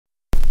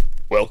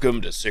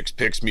Welcome to Six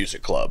Picks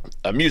Music Club,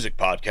 a music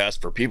podcast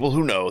for people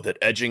who know that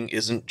edging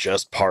isn't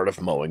just part of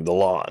mowing the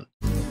lawn.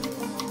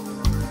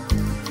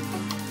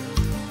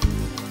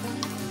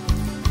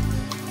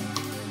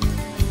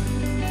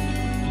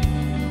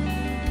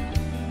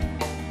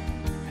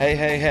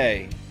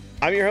 Hey.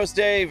 I'm your host,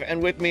 Dave,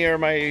 and with me are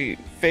my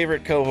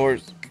favorite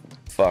cohorts.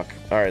 Fuck.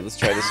 All right, let's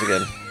try this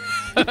again.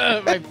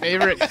 My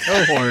favorite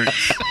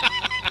cohorts.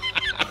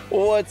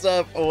 What's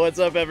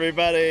up,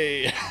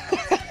 everybody?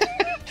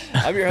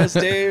 I'm your host,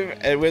 Dave,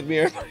 and with me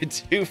are my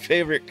two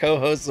favorite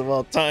co-hosts of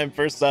all time.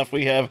 First off,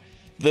 we have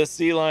the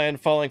sea lion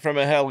falling from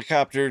a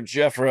helicopter,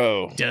 Geoff.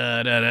 Yeah.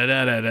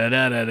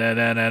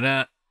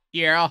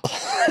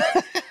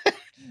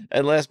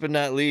 And last but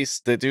not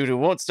least, the dude who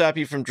won't stop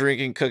you from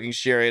drinking, cooking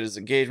sherry at his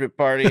engagement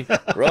party,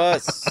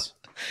 Russ.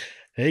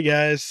 Hey,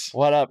 guys.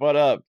 What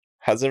up?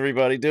 How's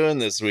everybody doing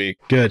this week?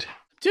 Good.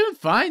 Doing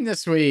fine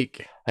this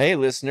week. Hey,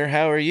 listener,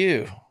 how are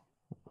you?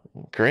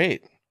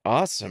 Great.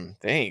 Awesome.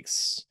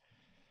 Thanks.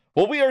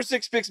 Well, we are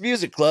Six Picks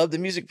Music Club, the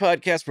music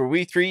podcast where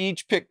we three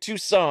each pick two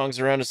songs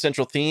around a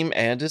central theme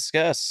and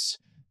discuss.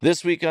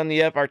 This week on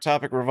the ep, our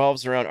topic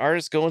revolves around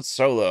artists going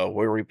solo,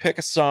 where we pick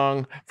a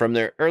song from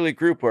their early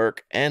group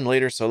work and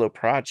later solo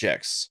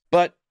projects.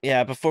 But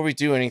yeah, before we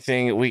do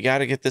anything, we got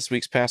to get this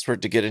week's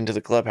password to get into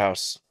the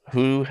clubhouse.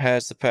 Who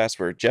has the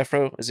password?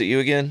 Jeffro, is it you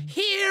again?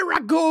 Here I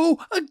go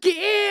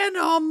again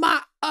on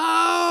my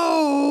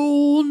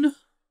own.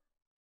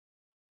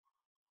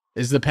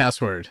 Is the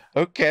password.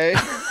 Okay.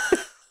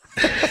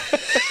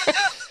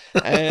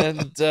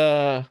 And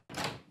yeah,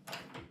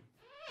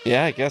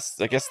 I guess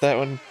that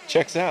one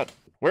checks out.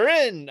 We're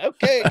in.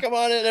 Okay, come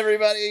on in,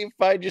 everybody.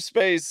 Find your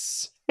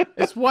space.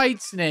 It's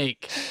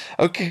Whitesnake.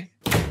 Okay.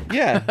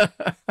 Yeah.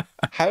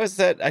 How is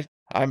that?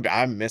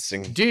 I'm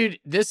missing. Dude,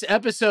 this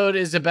episode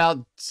is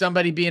about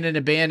somebody being in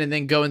a band and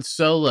then going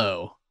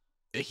solo.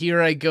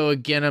 Here I go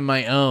again on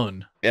my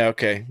own. Yeah,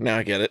 okay. Now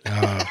I get it.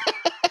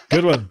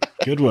 Good one.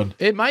 Good one.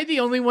 Am I the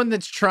only one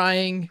that's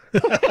trying?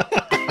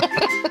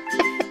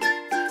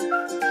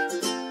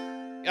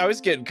 I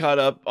was getting caught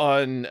up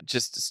on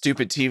just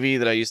stupid TV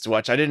that I used to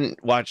watch. I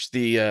didn't watch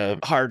the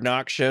Hard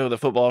Knock show, the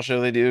football show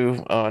they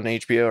do on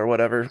HBO or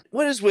whatever.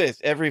 What is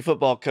with every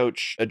football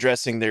coach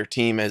addressing their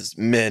team as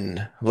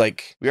men?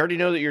 Like, we already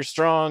know that you're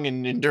strong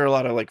and endure a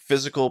lot of like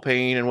physical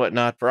pain and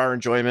whatnot for our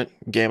enjoyment,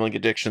 gambling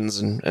addictions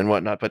and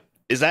whatnot. But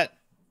is that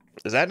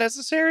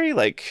necessary?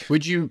 Like,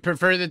 Would you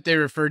prefer that they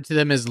referred to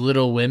them as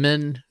little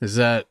women? Is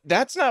that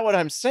that's not what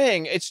I'm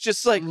saying. It's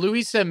just like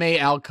Louisa May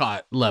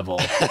Alcott level?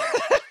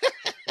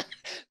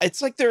 it's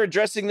like they're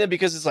addressing them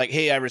because it's like,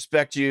 hey, I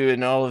respect you,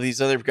 and all of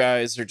these other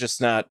guys are just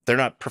they're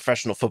not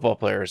professional football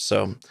players.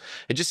 So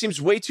it just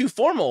seems way too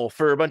formal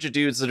for a bunch of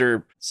dudes that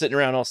are sitting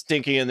around all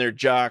stinky in their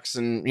jocks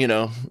and,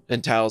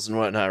 and towels and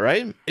whatnot,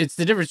 right? It's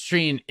the difference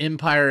between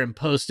empire and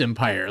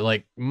post-empire.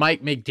 Like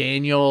Mike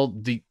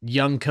McDaniel, the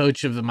young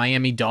coach of the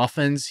Miami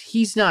Dolphins,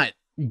 he's not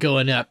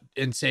going up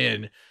and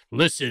saying,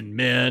 listen,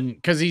 man,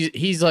 because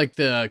he's like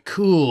the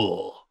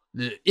cool,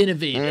 the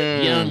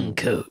innovative young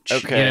coach,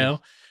 okay.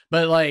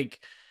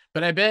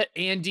 But I bet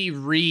Andy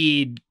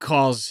Reid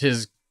calls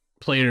his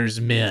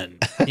players men,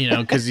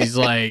 because he's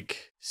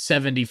like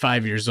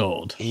 75 years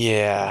old.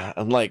 Yeah,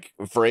 and like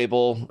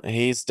Vrabel,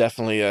 he's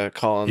definitely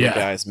calling the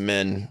guys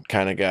men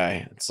kind of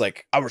guy. It's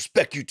like, I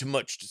respect you too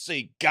much to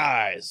say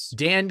guys.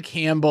 Dan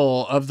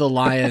Campbell of the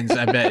Lions,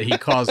 I bet he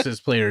calls his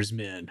players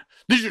men.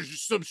 These are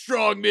just some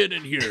strong men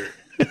in here.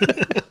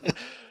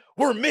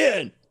 We're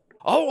men.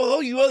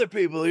 All you other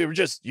people,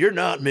 you're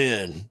not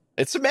men.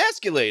 It's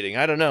emasculating.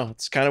 I don't know.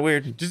 It's kind of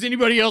weird. Does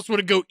anybody else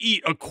want to go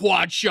eat a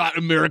quad shot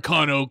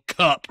Americano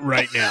cup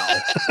right now?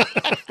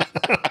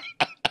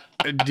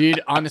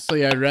 Dude,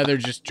 honestly, I'd rather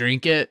just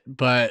drink it,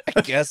 but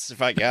I guess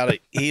if I gotta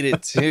eat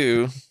it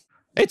too.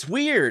 It's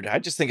weird. I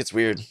just think it's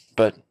weird,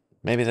 but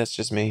maybe that's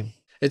just me.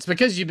 It's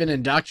because you've been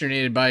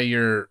indoctrinated by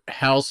your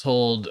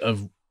household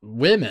of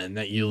women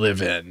that you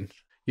live in.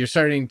 You're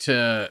starting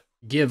to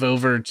give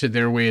over to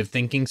their way of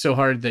thinking so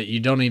hard that you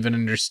don't even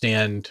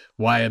understand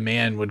why a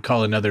man would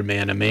call another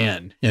man a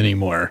man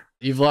anymore.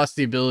 You've lost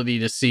the ability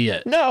to see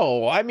it.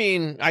 No, I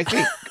mean, I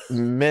think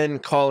men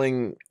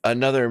calling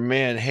another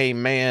man, hey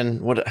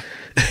man,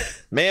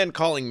 man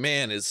calling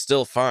man is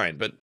still fine,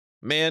 but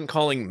man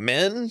calling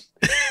men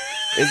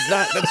is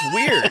not, that's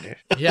weird.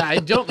 Yeah, I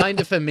don't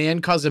mind if a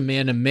man calls a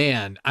man.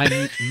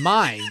 I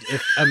mind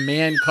if a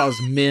man calls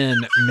men.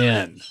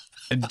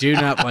 I do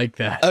not like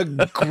that. A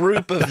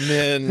group of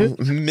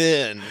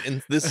men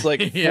in this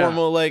like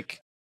formal,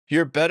 like,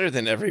 you're better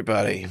than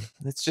everybody.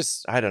 It's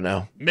just, I don't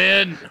know.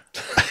 Men.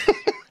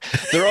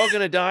 They're all going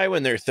to die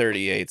when they're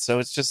 38. So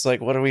it's just like,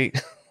 what are we?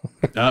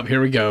 Oh,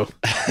 here we go.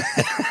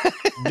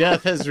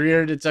 Death has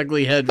reared its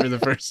ugly head for the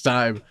first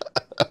time.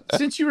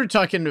 Since you were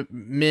talking to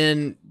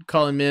men,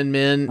 calling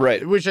men,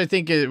 right, which I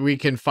think we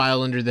can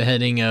file under the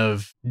heading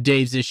of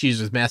Dave's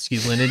issues with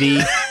masculinity.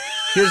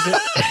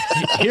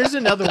 Here's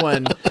another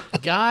one.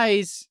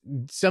 Guys,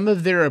 some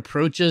of their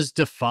approaches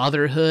to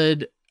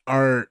fatherhood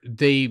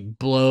they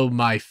blow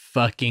my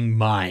fucking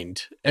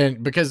mind.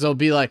 And because they'll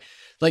be like,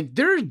 Like,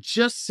 there are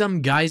just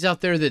some guys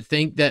out there that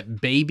think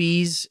that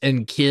babies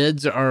and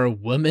kids are a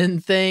woman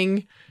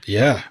thing.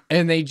 Yeah.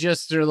 And they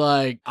just are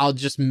like, I'll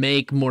just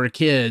make more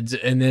kids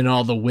and then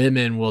all the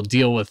women will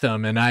deal with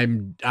them. And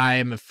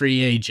I'm a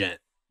free agent.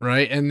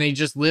 Right. And they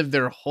just live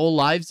their whole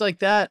lives like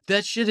that.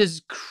 That shit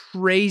is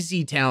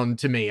crazy town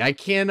to me. I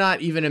cannot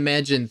even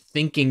imagine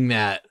thinking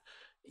that,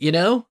 you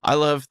know? I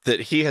love that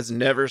he has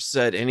never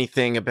said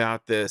anything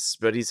about this,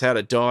 but he's had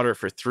a daughter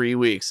for 3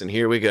 weeks, and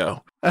here we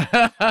go.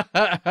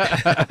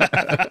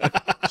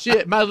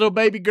 Shit, my little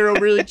baby girl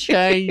really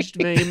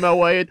changed me, my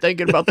way of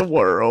thinking about the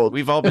world.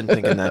 We've all been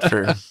thinking that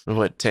for,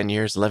 what, 10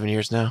 years, 11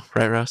 years now,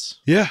 right, Russ?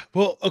 Yeah.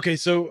 Well, okay.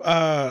 So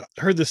I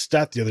heard this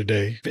stat the other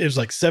day. It was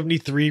like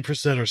 73%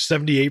 or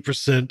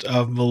 78%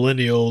 of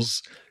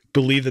millennials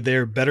believe that they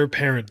are better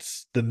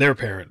parents than their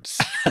parents.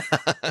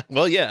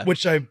 Well, yeah.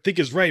 Which I think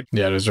is right.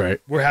 Yeah, that's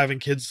right. We're having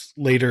kids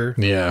later.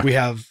 Yeah. We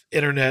have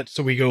internet,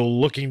 so we go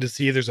looking to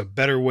see if there's a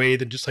better way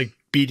than just like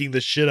beating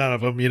the shit out of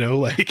them, you know,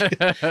 like,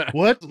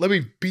 what? Let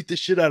me beat the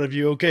shit out of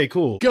you. Okay,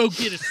 cool. Go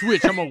get a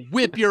Switch. I'm going to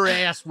whip your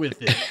ass with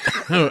it.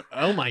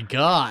 Oh my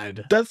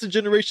God. That's the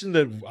generation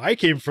that I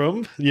came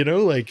from, you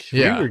know, like,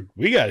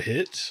 we got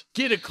hit.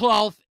 Get a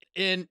cloth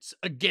and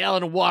a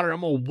gallon of water.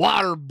 I'm going to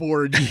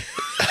waterboard you.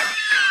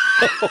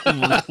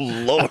 Oh,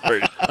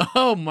 Lord.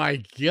 Oh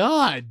my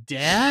God,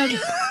 Dad.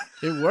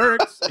 It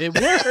works. It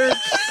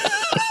works.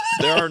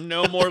 There are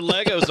no more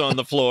Legos on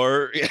the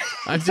floor.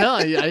 I'm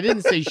telling you, I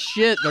didn't say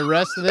shit the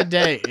rest of the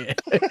day.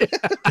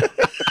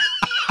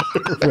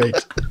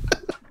 Right.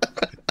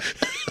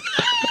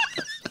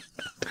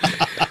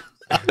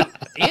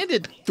 And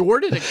it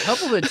thwarted a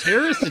couple of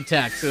terrorist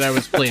attacks that I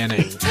was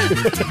planning.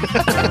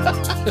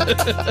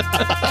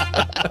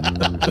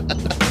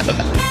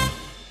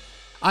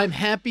 I'm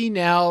happy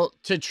now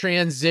to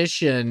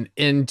transition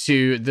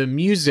into the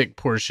music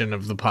portion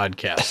of the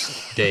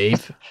podcast,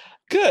 Dave.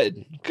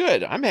 Good.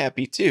 I'm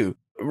happy too.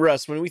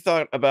 Russ, when we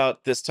thought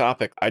about this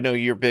topic, I know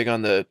you're big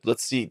on the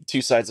let's see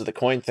two sides of the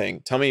coin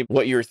thing. Tell me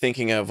what you were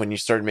thinking of when you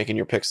started making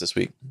your picks this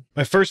week.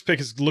 My first pick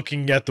is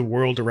looking at the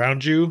world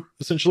around you,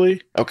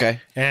 essentially.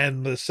 Okay.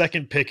 And the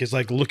second pick is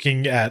like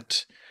looking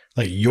at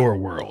like your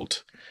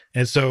world.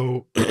 And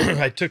so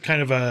I took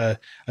kind of a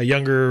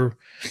younger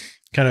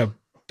kind of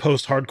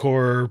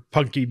post-hardcore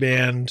punky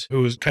band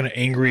who was kind of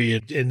angry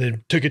and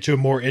then took it to a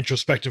more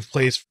introspective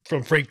place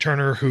from Frank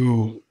Turner,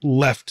 who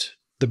left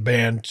the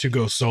band to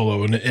go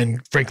solo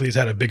and frankly has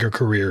had a bigger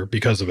career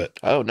because of it.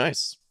 Oh,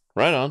 nice.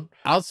 Right on.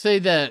 I'll say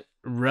that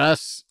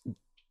Russ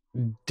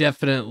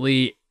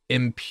definitely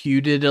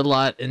imputed a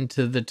lot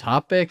into the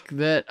topic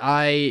that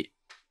I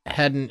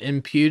hadn't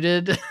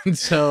imputed.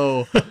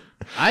 So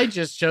I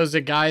just chose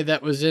a guy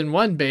that was in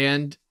one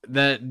band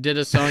that did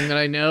a song that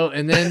I know,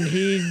 and then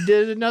he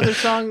did another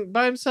song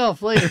by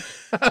himself later.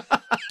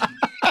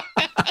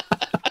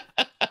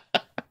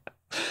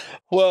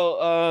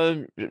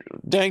 Well,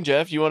 dang,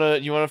 Geoff, you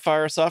wanna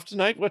fire us off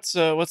tonight? What's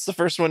the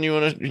first one you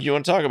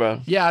wanna talk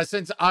about? Yeah,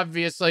 since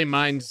obviously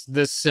mine's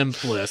the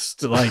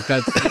simplest. Like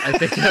that's, I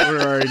think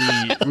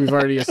that we've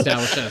already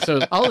established that. So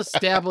I'll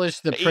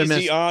establish the premise.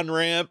 Easy on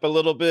ramp a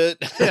little bit.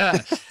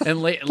 Yeah,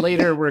 and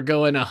later we're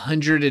going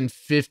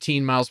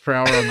 115 miles per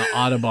hour on the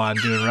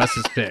Autobahn doing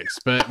Russ's picks,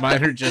 but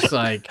mine are just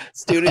like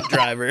student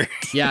driver.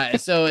 Yeah,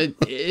 so it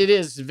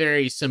is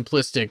very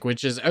simplistic,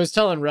 which is I was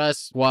telling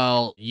Russ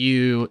while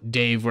you,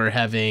 Dave, were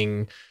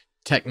having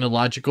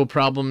technological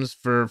problems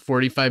for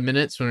 45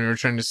 minutes when we were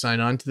trying to sign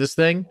on to this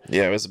thing.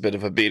 Yeah, it was a bit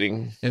of a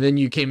beating. And then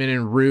you came in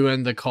and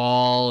ruined the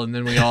call, and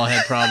then we all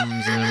had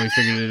problems, and then we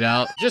figured it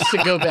out. Just to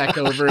go back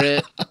over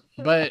it.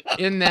 But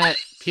in that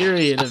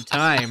period of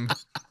time,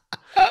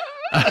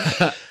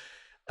 I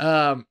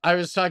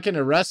was talking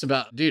to Russ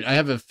about, dude, I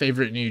have a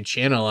favorite new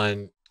channel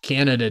on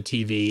Canada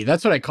TV.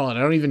 That's what I call it. I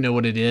don't even know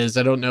what it is.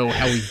 I don't know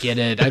how we get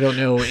it. I don't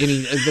know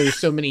there's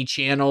so many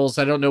channels.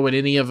 I don't know what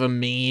any of them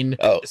mean.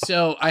 Oh.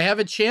 So I have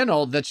a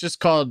channel that's just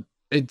called,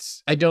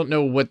 I don't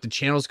know what the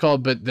channel's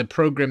called, but the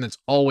program that's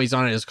always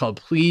on it is called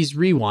Please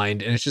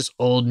Rewind, and it's just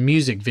old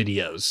music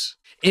videos.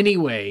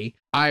 Anyway,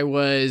 I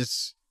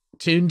was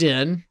tuned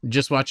in,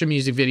 just watching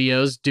music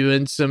videos,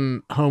 doing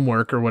some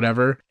homework or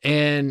whatever,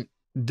 and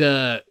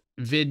the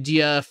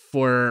video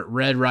for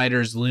Red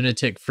Rider's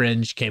Lunatic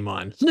Fringe came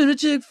on.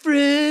 Lunatic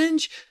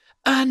Fringe,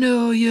 I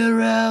know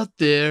you're out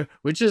there,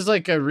 which is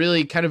like a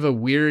really kind of a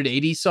weird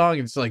 80s song.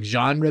 It's like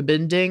genre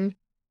bending.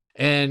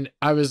 And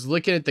I was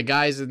looking at the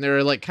guys, and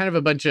they're like kind of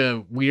a bunch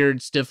of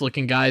weird, stiff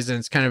looking guys. And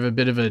it's kind of a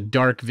bit of a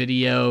dark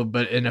video,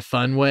 but in a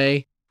fun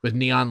way with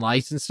neon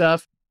lights and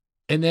stuff.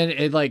 And then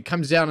it like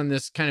comes down on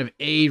this kind of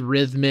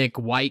arrhythmic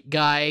white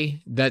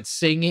guy that's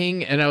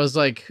singing. And I was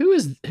like, who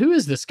is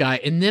this guy?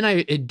 And then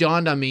it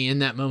dawned on me in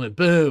that moment,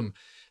 boom,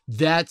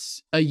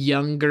 that's a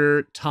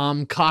younger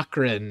Tom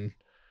Cochrane,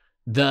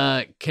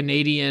 the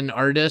Canadian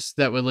artist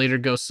that would later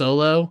go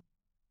solo.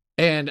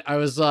 And I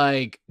was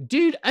like,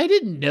 dude, I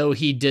didn't know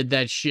he did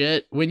that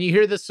shit. When you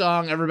hear the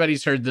song,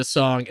 everybody's heard this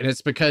song, and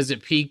it's because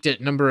it peaked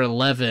at number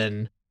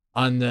 11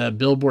 on the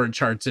Billboard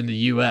charts in the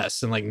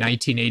US in like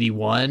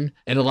 1981.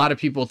 And a lot of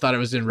people thought it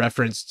was in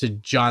reference to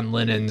John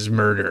Lennon's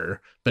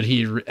murder, but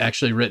he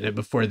actually written it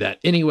before that.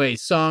 Anyway,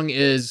 song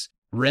is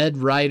Red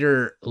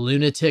Rider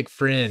Lunatic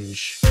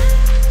Fringe.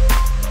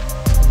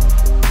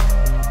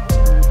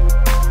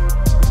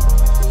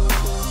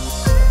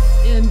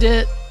 End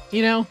it,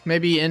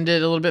 maybe end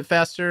it a little bit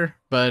faster,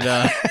 but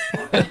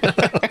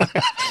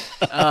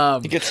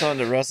he gets on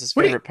to Russ's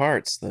favorite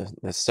parts,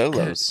 the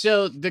solos.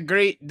 So the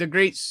great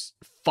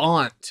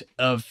font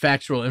of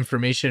factual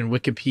information,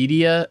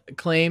 Wikipedia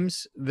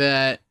claims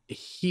that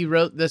he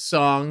wrote this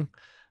song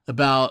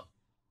about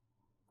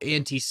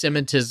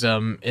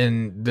anti-Semitism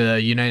in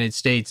the United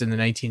States in the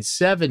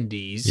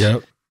 1970s.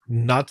 Yep.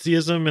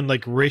 Nazism and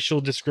like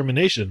racial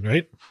discrimination,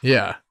 right?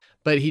 Yeah.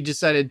 But he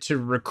decided to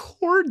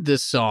record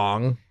this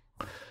song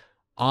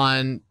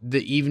on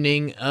the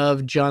evening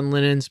of John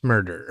Lennon's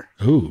murder.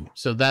 Ooh.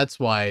 So that's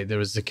why there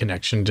was the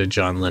connection to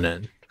John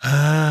Lennon.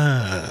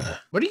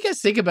 Ah. What do you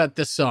guys think about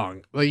this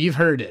song? Well, you've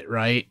heard it,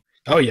 right?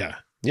 Oh, yeah.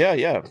 Yeah.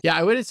 Yeah,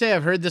 I wouldn't say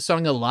I've heard this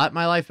song a lot in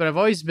my life, but I've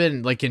always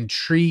been like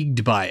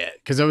intrigued by it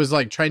because I was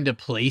like trying to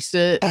place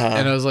it.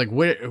 And I was like,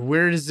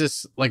 where does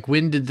this, like,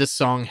 when did this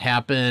song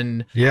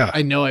happen? Yeah.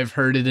 I know I've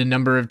heard it a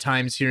number of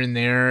times here and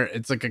there.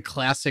 It's like a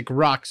classic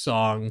rock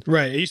song.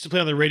 Right. It used to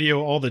play on the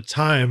radio all the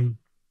time,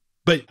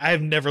 but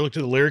I've never looked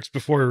at the lyrics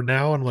before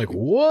now. I'm like,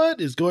 what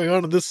is going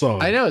on in this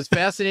song? I know, it's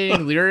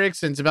fascinating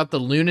lyrics, and it's about the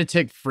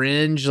lunatic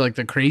fringe, like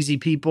the crazy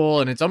people.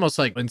 And it's almost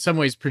like in some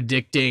ways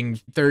predicting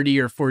 30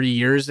 or 40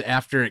 years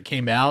after it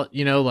came out,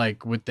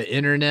 like with the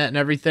internet and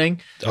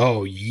everything.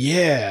 Oh,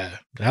 yeah,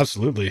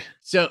 absolutely.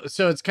 So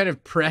it's kind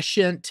of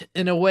prescient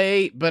in a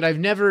way, but I've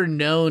never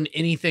known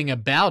anything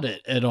about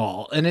it at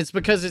all. And it's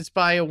because it's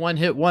by a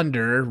one-hit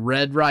wonder,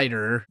 Red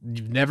Rider.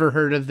 You've never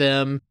heard of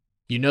them.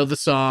 You know the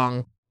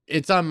song.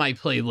 It's on my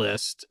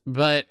playlist,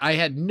 but I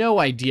had no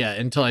idea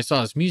until I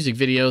saw this music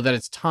video that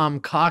it's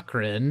Tom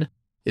Cochrane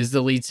is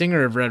the lead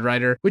singer of Red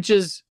Rider, which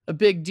is a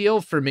big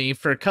deal for me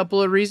for a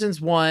couple of reasons.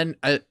 One,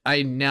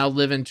 I now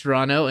live in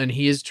Toronto, and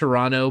he is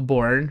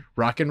Toronto-born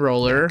rock and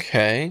roller.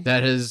 Okay.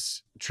 That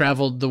has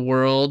traveled the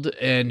world,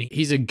 and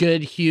he's a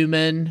good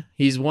human.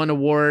 He's won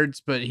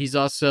awards, but he's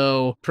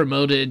also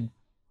promoted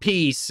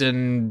peace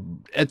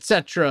and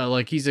etc.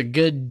 Like, he's a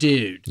good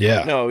dude.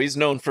 Yeah. No, he's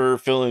known for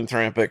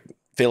philanthropic.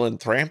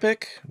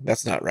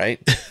 That's not right.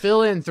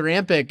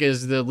 Philanthropic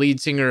is the lead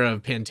singer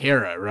of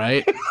Pantera,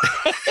 right?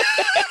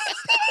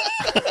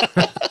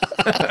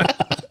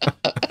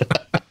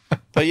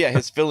 But yeah,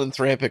 his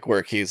philanthropic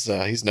work, he's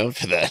known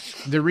for that.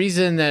 The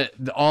reason that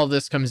all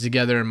this comes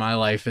together in my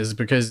life is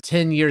because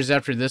 10 years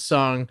after this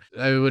song,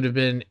 I would have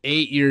been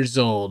 8 years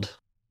old.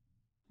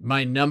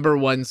 My number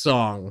one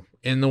song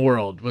in the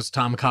world was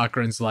Tom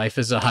Cochrane's Life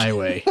is a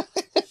Highway.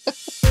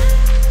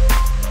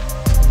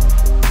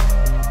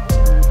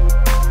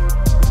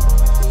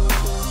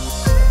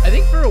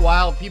 For a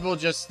while, people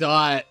just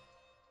thought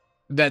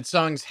that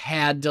songs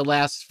had to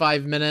last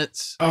 5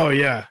 minutes. Oh,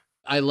 yeah.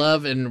 I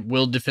love and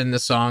will defend the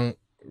song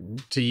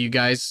to you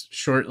guys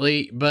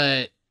shortly,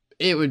 but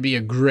it would be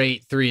a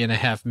great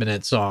 3.5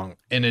 minute song,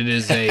 and it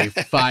is a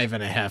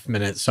 5.5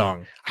 minute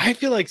song. I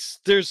feel like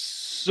there's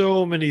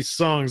so many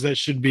songs that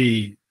should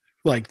be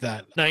like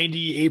that.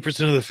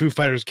 98% of the Foo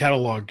Fighters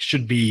catalog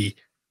should be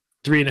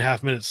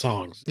 3.5 minute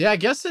songs. Yeah, I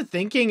guess the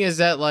thinking is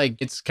that like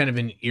it's kind of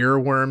an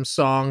earworm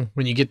song.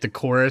 When you get the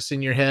chorus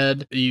in your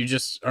head, you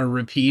just are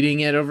repeating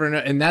it over and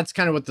over. And that's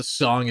kind of what the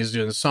song is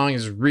doing. The song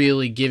is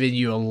really giving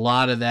you a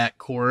lot of that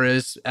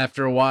chorus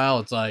after a while.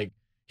 It's like,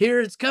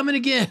 here it's coming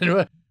again.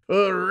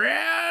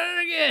 Around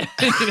again.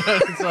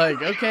 It's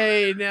like,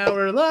 okay, now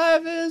we're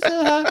live as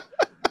a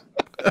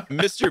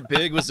Mr.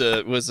 Big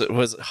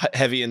was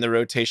heavy in the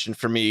rotation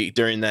for me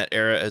during that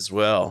era as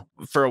well.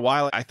 For a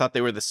while, I thought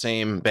they were the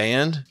same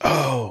band.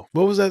 Oh,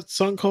 what was that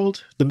song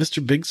called? The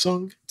Mr. Big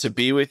song? To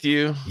Be With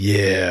You.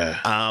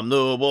 Yeah. I'm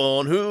the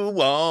one who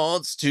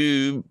wants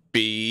to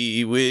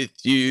be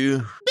with you.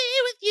 Be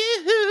with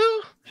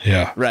you.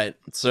 Yeah. Right.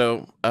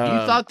 So you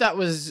thought that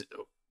was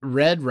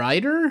Red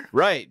Rider?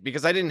 Right,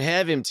 because I didn't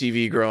have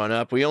MTV growing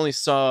up. We only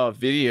saw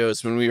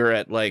videos when we were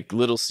at like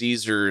Little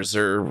Caesars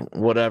or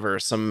whatever,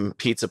 some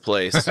pizza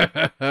place.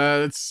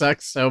 That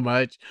sucks so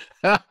much.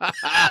 You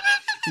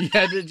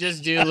had to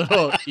just do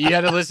you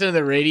had to listen to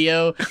the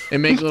radio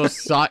and make little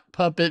sock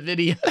puppet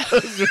videos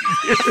with your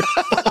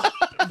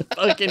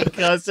fucking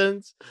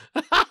cousins.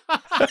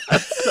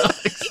 That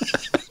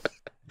sucks.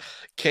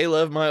 K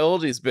love my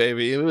oldies,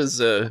 baby. It was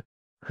a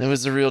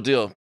real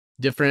deal.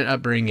 Different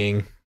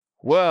upbringing.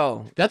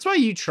 Well, that's why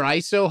you try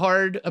so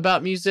hard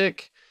about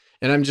music,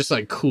 and I'm just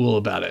like cool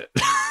about it.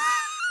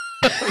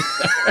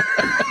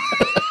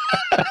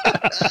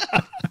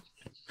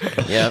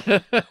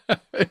 Yep.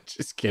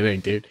 Just kidding,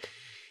 dude.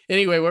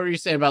 Anyway, what were you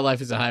saying about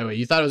Life is a Highway?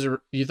 You thought it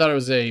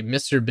was a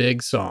Mr.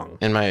 Big song.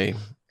 In my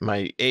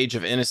age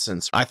of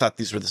innocence, I thought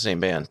these were the same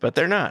band, but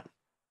they're not.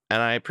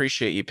 And I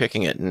appreciate you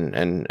picking it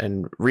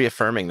and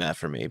reaffirming that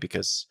for me,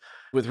 because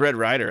with Red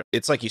Rider,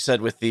 it's like you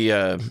said with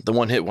the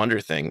one hit wonder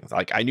thing.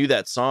 Like, I knew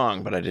that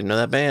song, but I didn't know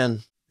that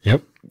band.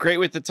 Yep. Great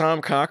with the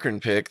Tom Cochrane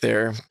pick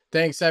there.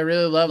 Thanks. I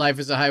really love Life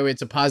is a Highway.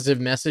 It's a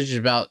positive message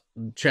about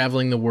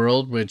traveling the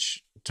world,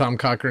 which Tom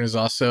Cochrane is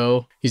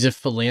also. He's a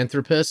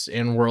philanthropist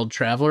and world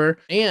traveler.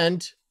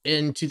 And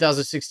in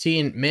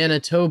 2016,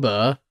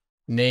 Manitoba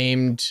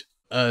named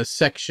a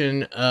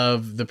section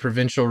of the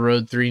provincial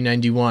road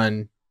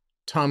 391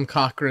 Tom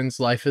Cochrane's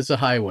Life is a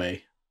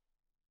Highway.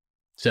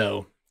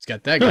 So it's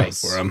got that going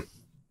for him.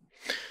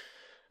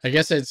 I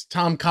guess it's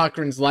Tom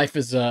Cochrane's Life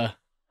is a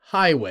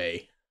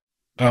Highway.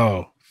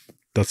 Oh,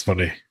 that's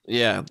funny.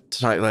 Yeah,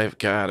 Tonight Life,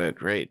 got it.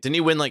 Great. Didn't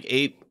he win like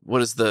 8?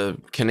 What is the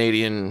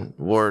Canadian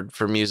award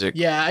for music?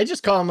 Yeah, I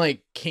just call them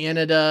like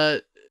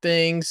Canada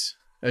things.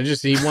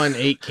 He won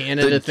 8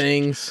 Canada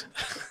things.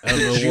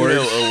 The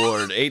Juno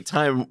Award,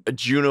 8-time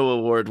Juno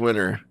Award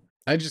winner.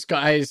 I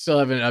still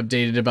haven't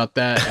updated about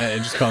that. I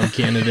just call them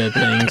Canada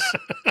things.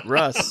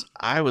 Russ,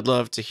 I would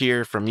love to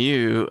hear from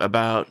you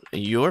about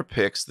your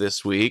picks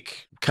this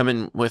week.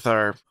 Coming with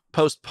our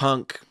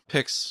post-punk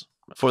picks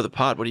for the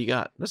pod. What do you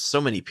got? There's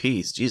so many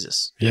P's.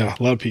 Jesus. Yeah,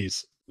 a lot of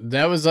P's.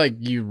 That was like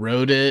you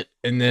wrote it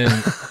and then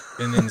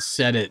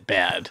said it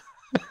bad.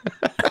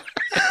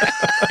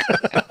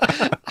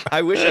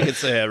 I wish I could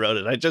say I wrote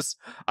it. I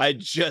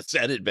just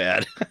said it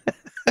bad.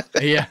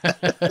 Yeah.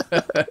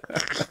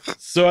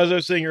 So as I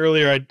was saying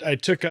earlier, I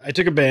took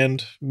a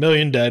band,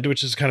 Million Dead,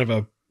 which is kind of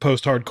a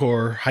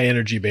post-hardcore,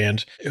 high-energy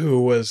band,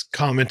 who was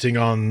commenting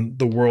on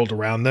the world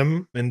around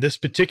them. And this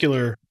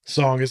particular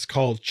song is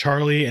called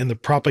Charlie and the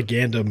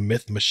Propaganda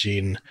Myth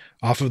Machine,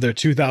 off of their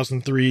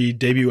 2003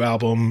 debut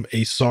album,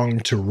 A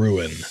Song to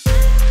Ruin.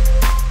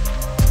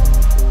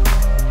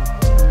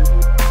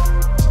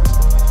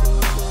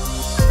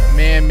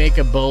 May I make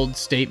a bold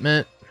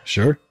statement?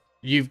 Sure.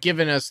 You've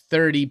given us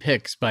 30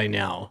 picks by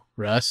now,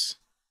 Russ,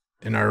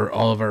 in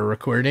all of our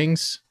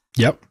recordings.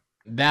 Yep.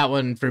 That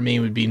one for me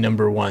would be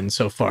number 1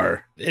 so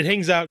far. It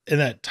hangs out in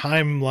that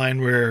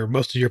timeline where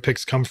most of your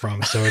picks come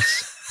from, so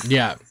it's...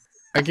 Yeah,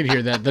 I could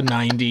hear that. The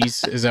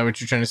 90s. Is that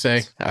what you're trying to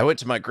say? I went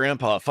to my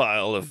grandpa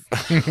file of...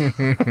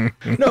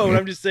 No, but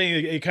I'm just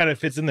saying it kind of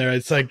fits in there.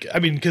 It's like, I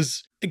mean,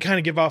 because it kind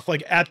of give off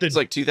like It's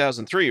like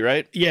 2003,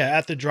 right? Yeah,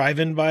 at the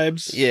drive-in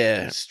vibes.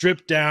 Yeah.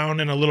 Stripped down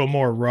and a little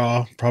more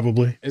raw,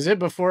 probably. Is it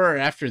before or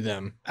after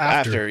them?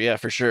 After, yeah,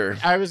 for sure.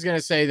 I was going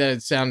to say that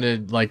it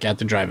sounded like at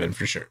the drive-in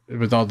for sure,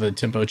 with all the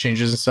tempo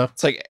changes and stuff.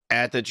 It's like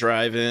at the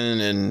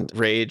drive-in and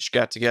Rage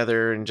got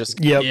together and just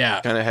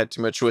Yeah. kind of had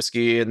too much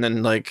whiskey and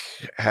then like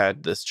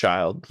had this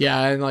child. Yeah,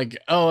 and like,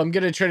 oh, I'm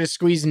going to try to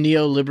squeeze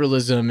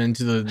neoliberalism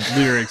into the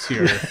lyrics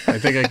here. I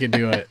think I could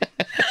do it.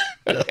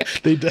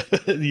 They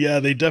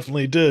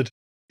definitely did.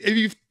 If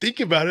you think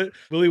about it,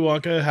 Willy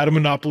Wonka had a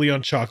monopoly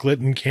on chocolate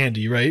and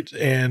candy, right?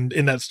 And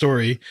in that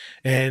story,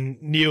 and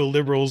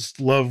neoliberals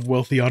love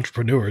wealthy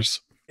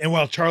entrepreneurs. And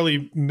while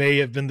Charlie may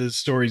have been the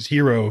story's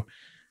hero,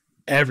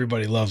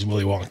 everybody loves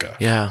Willy Wonka.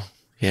 Yeah.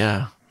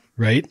 Yeah.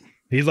 Right?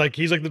 He's like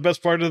the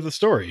best part of the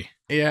story.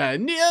 Yeah,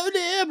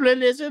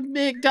 neoliberalism,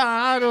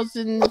 McDonald's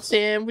and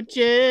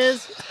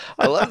sandwiches.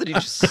 I love that he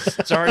just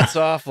starts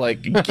off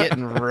like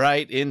getting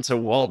right into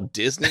Walt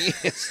Disney.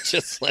 It's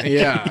just like,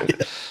 Yeah.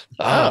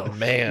 Oh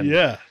man.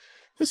 Yeah.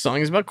 This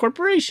song is about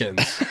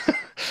corporations.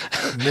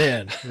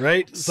 Man,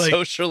 right? It's like,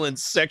 Social and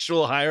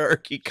sexual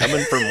hierarchy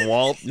coming from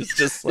Walt. It's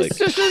just like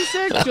Social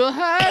sexual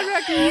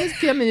hierarchy is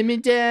coming me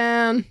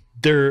down.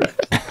 they're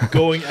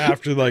going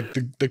after like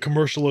the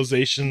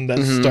commercialization that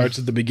starts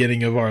at the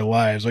beginning of our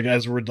lives, like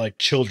as we're like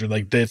children,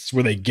 like that's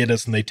where they get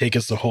us and they take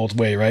us the whole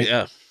way, right?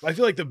 Yeah. I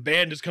feel like the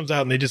band just comes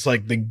out and they just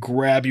like they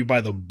grab you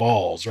by the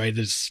balls, right?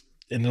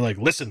 And they're like,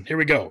 listen, here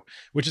we go,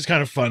 which is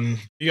kind of fun.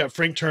 You got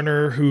Frank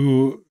Turner,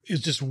 who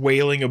is just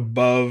wailing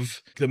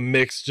above the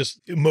mix,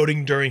 just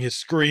emoting during his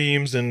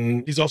screams.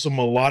 And he's also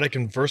melodic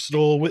and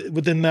versatile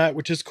within that,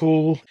 which is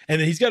cool.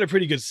 And then he's got a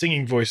pretty good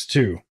singing voice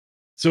too.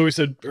 So we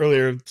said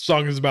earlier, the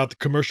song is about the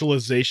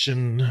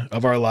commercialization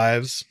of our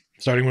lives,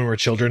 starting when we're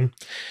children.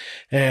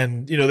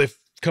 And, you know, they've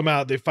come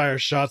out, they fire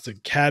shots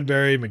at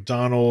Cadbury,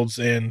 McDonald's,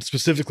 and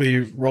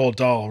specifically Roald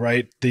Dahl,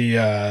 right?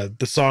 The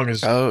song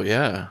is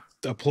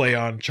a play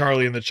on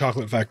Charlie and the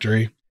Chocolate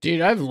Factory.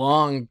 Dude, I've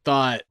long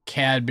thought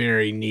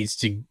Cadbury needs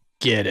to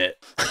get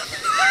it.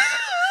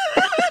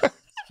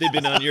 They've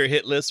been on your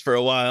hit list for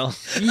a while.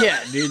 Yeah,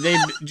 dude, they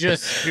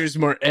just, here's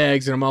more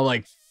eggs, and I'm all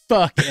like,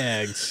 fuck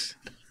eggs.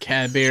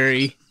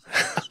 Cadbury.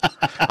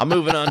 I'm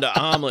moving on to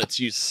omelets,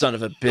 you son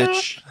of a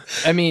bitch.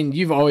 I mean,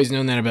 you've always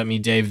known that about me,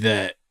 Dave,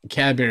 that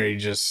Cadbury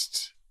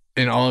just,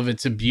 in all of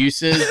its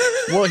abuses.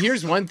 Well,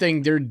 here's one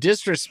thing. They're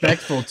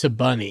disrespectful to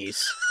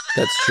bunnies.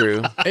 That's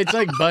true. It's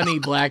like bunny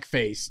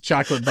blackface,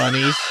 chocolate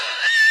bunnies.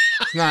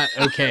 It's not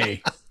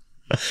okay.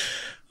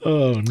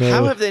 Oh, no.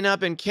 How have they not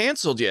been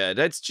canceled yet?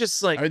 That's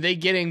just like... Are they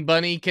getting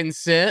bunny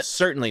consent?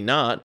 Certainly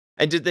not.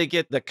 And did they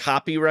get the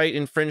copyright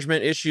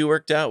infringement issue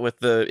worked out with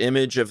the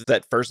image of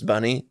that first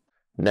bunny?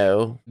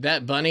 No.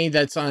 That bunny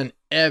that's on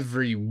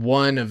every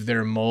one of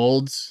their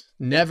molds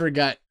never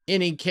got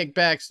any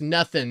kickbacks,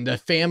 nothing. The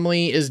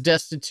family is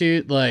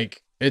destitute.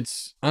 Like,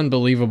 it's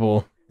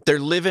unbelievable. They're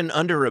living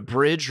under a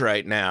bridge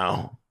right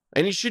now.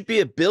 And he should be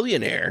a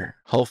billionaire.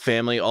 Whole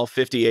family, all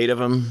 58 of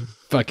them.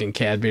 Fucking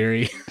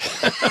Cadbury.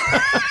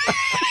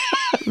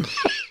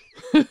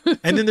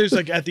 And then there's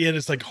like at the end,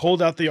 it's like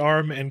hold out the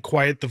arm and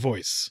quiet the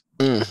voice.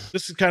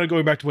 This is kind of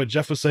going back to what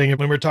Geoff was saying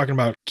when we're talking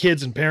about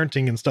kids and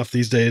parenting and stuff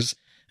these days.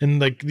 And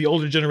like the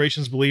older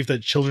generations believe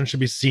that children should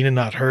be seen and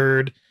not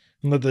heard.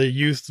 And that the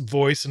youth's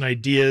voice and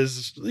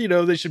ideas, you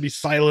know, they should be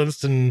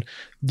silenced and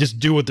just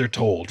do what they're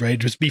told, right?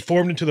 Just be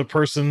formed into the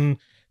person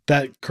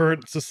that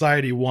current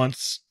society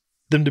wants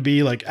them to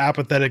be, like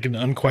apathetic and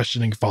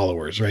unquestioning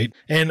followers, right?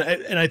 And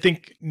I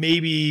think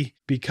maybe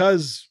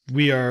because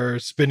we are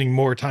spending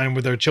more time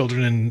with our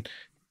children and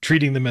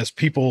treating them as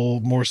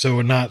people more so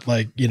and not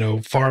like, you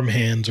know, farm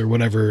hands or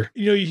whatever.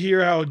 You know, you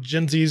hear how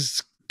Gen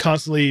Z's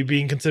constantly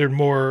being considered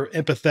more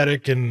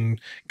empathetic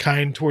and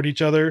kind toward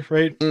each other,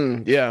 right?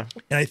 Yeah.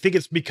 And I think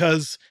it's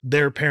because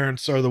their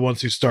parents are the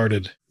ones who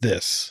started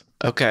this.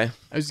 Okay.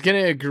 I was going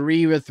to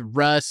agree with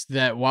Russ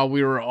that while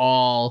we were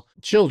all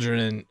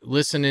children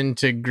listening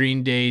to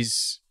Green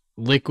Day's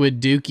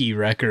Liquid Dookie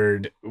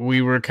record,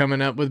 we were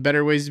coming up with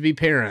better ways to be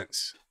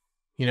parents.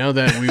 You know,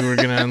 that we were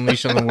going to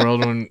unleash on the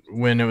world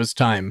when it was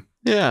time.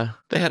 Yeah,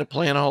 they had a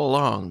plan all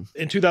along.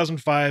 In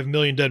 2005,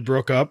 Million Dead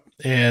broke up,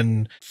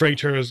 and Frank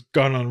Turner's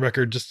gone on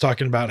record just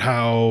talking about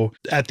how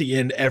at the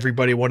end,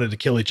 everybody wanted to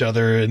kill each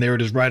other, and they were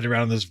just riding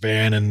around in this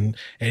van, and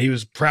he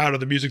was proud of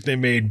the music they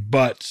made,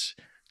 but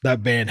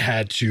that band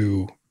had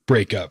to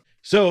break up.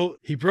 So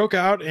he broke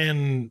out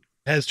and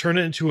has turned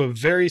it into a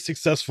very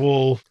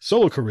successful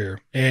solo career.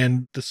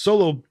 And the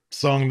solo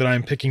song that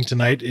I'm picking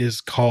tonight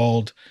is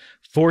called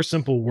 4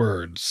 Simple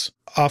Words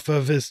off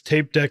of his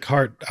Tape Deck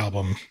Heart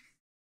album.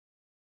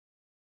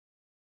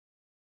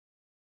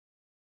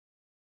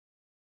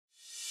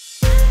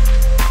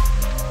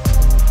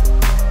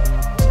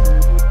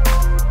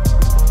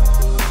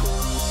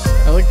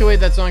 I like the way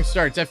that song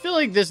starts. I feel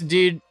like this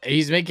dude,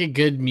 he's making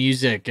good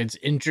music. It's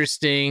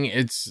interesting.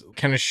 It's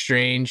kind of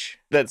strange.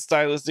 That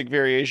stylistic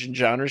variation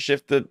genre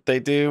shift that they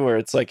do, where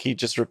it's like he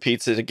just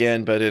repeats it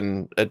again, but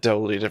in a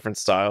totally different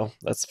style.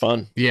 That's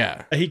fun.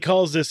 Yeah. He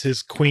calls this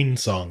his Queen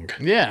song.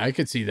 Yeah, I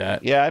could see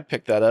that. Yeah, I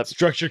picked that up.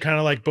 Structured kind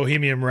of like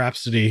Bohemian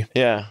Rhapsody.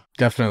 Yeah.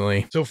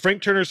 Definitely. So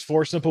Frank Turner's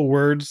 4 Simple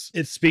Words,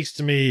 it speaks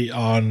to me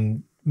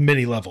on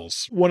many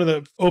levels. One of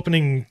the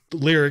opening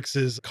lyrics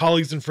is,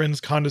 colleagues and friends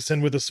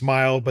condescend with a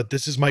smile, but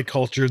this is my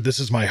culture, this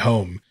is my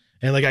home.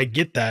 And like, I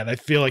get that. I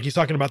feel like he's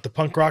talking about the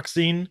punk rock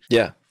scene.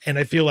 Yeah. And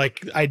I feel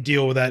like I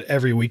deal with that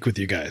every week with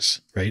you guys,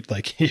 right?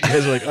 Like you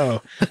guys are like,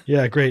 oh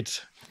yeah,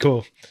 great.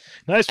 Cool.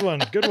 Nice one.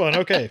 Good one.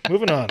 Okay.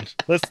 Moving on.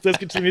 Let's get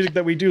to the music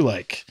that we do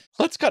like.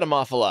 Let's cut him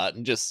off a lot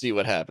and just see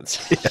what happens.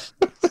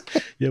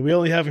 Yeah. We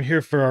only have him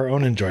here for our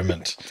own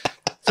enjoyment.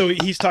 So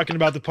he's talking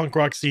about the punk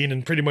rock scene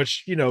and pretty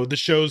much, you know, the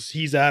shows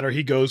he's at or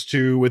he goes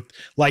to with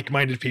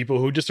like-minded people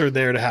who just are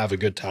there to have a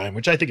good time,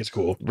 which I think is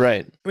cool.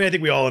 Right. I mean, I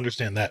think we all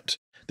understand that.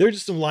 There are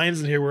just some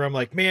lines in here where I'm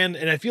like, man,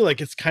 and I feel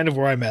like it's kind of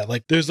where I'm at.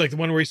 Like, there's like the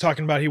one where he's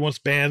talking about he wants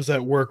bands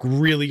that work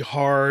really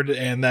hard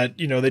and that,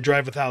 you know, they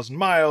drive 1,000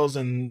 miles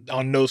and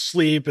on no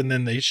sleep, and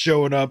then they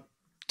show it up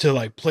to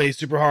like play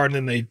super hard and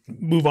then they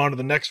move on to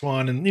the next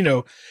one. And, you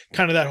know,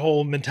 kind of that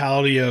whole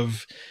mentality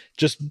of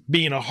just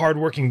being a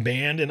hardworking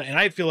band. And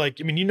I feel like,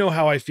 I mean, you know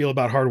how I feel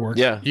about hard work.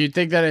 Yeah. Do you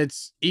think that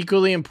it's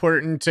equally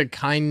important to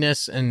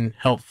kindness and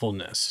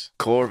helpfulness?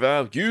 Core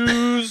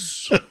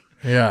values.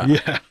 Yeah.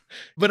 Yeah.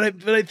 But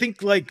I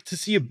think like to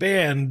see a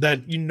band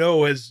that, you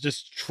know, is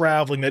just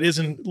traveling, that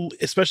isn't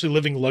especially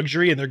living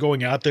luxury, and they're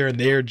going out there and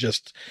they're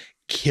just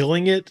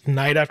killing it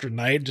night after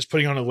night, just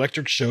putting on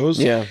electric shows.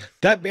 Yeah.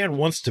 That band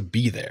wants to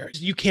be there.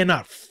 You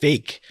cannot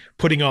fake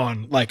putting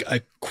on like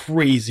a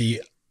crazy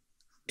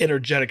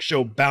energetic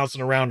show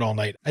bouncing around all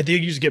night. I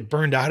think you just get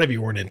burned out if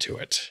you weren't into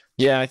it.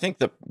 Yeah, I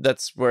think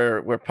that's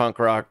where punk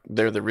rock,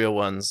 they're the real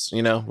ones,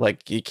 you know?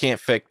 Like, you can't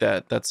fake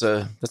that. That's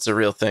a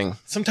real thing.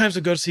 Sometimes I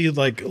go see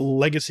like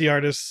legacy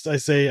artists. I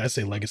say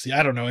legacy.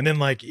 I don't know. And then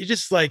like, you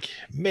just like,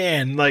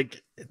 man,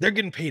 like they're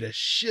getting paid a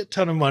shit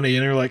ton of money.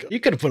 And they're like, you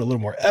could have put a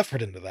little more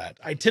effort into that.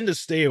 I tend to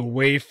stay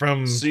away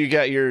from. So you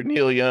got your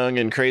Neil Young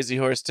and Crazy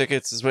Horse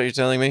tickets is what you're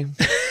telling me?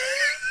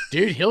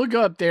 Dude, he'll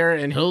go up there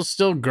and he'll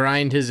still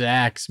grind his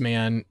axe,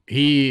 man.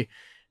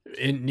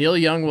 Neil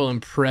Young will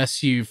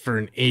impress you for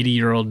an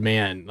 80-year-old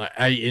man.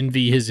 I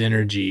envy his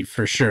energy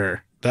for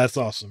sure. That's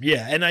awesome.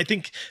 Yeah. And I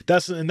think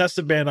that's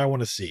the band I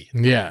want to see.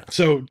 Yeah.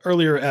 So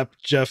earlier,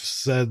 Geoff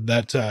said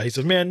that he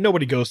said, man,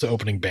 nobody goes to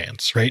opening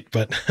bands, right?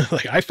 But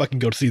like, I fucking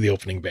go to see the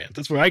opening band.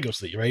 That's where I go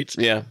see, right?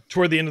 Yeah.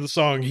 Toward the end of the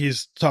song,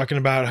 he's talking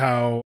about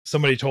how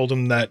somebody told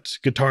him that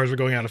guitars were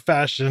going out of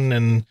fashion,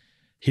 and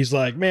he's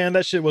like, man,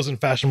 that shit wasn't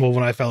fashionable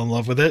when I fell in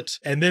love with it.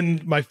 And then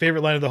my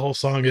favorite line of the whole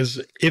song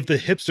is, if the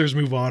hipsters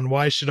move on,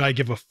 why should I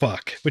give a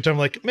fuck? Which I'm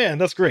like, man,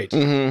 that's great.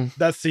 Mm-hmm.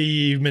 That's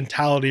the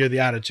mentality or the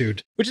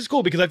attitude, which is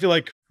cool because I feel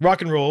like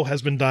rock and roll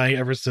has been dying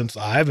ever since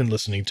I've been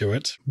listening to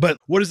it. But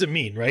what does it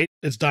mean, right?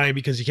 It's dying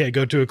because you can't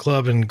go to a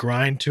club and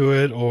grind to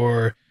it,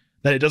 or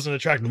that it doesn't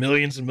attract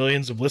millions and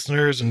millions of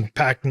listeners and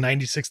pack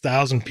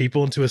 96,000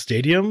 people into a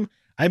stadium.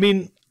 I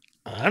mean,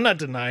 I'm not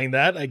denying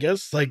that. I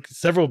guess like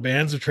several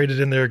bands have traded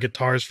in their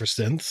guitars for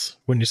synths,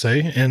 wouldn't you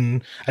say?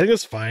 And I think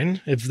that's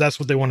fine if that's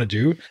what they want to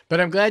do.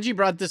 But I'm glad you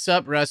brought this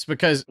up, Russ,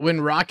 because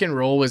when rock and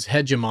roll was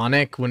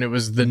hegemonic, when it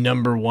was the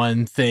number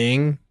one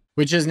thing,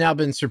 which has now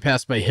been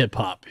surpassed by hip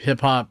hop.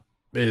 Hip hop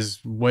is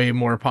way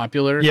more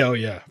popular. Yeah, oh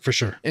yeah, for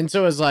sure. And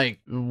so is like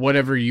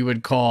whatever you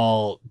would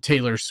call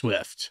Taylor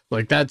Swift.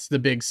 Like that's the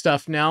big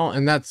stuff now.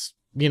 And that's,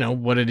 you know,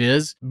 what it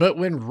is. But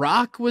when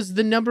rock was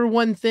the number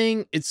one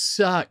thing, it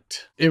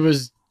sucked. It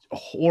was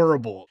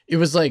horrible. It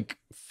was like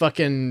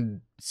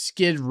fucking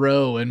Skid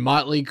Row and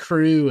Motley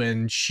Crue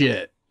and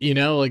shit. You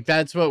know, like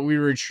that's what we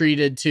were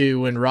treated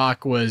to when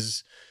rock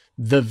was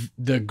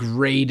the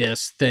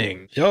greatest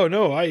thing. Oh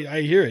no,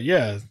 I hear it.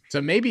 Yeah.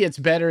 So maybe it's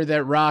better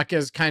that rock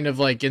is kind of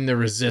like in the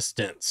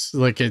resistance,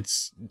 like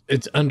it's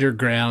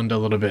underground a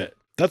little bit.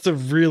 That's a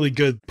really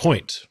good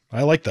point.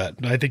 I like that.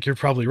 I think you're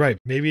probably right.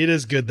 Maybe it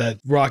is good that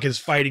rock is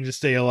fighting to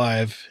stay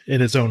alive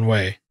in its own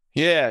way.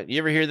 Yeah, you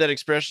ever hear that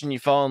expression, you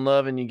fall in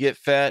love and you get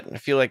fat? I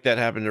feel like that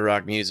happened to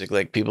rock music.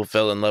 Like people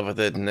fell in love with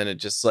it and then it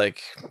just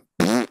like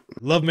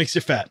love makes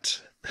you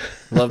fat.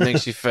 Love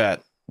makes you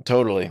fat.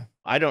 Totally.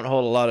 I don't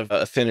hold a lot of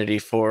affinity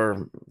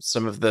for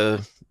some of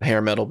the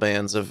hair metal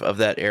bands of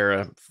that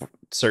era,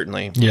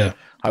 certainly. Yeah.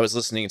 I was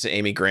listening to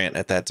Amy Grant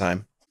at that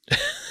time.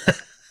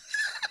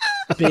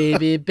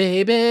 Baby,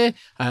 baby,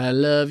 I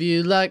love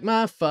you like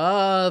my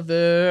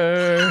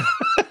father.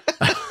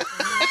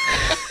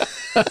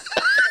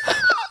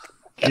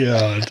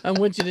 God. I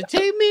want you to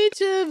take me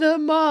to the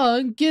mall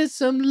and get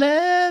some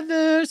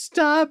leather.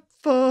 Stop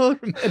for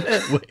a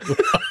minute.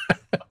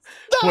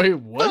 Wait,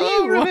 what do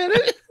you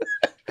want?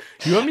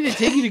 You want me to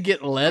take you to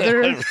get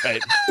leather?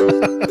 Right.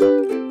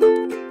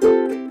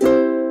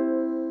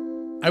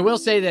 I will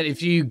say that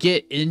if you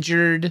get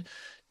injured,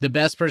 the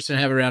best person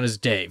to have around is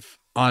Dave.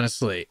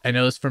 Honestly, I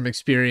know this from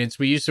experience.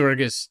 We used to work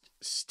as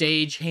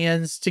stage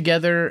hands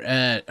together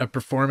at a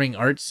performing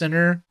arts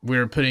center. We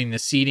were putting the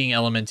seating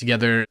element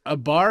together. A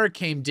bar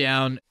came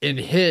down and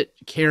hit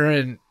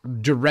Karen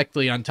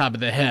directly on top of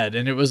the head.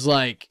 And it was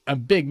like a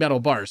big metal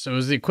bar. So it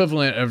was the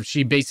equivalent of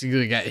she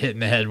basically got hit in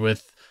the head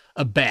with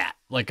a bat,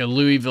 like a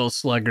Louisville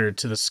Slugger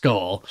to the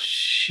skull.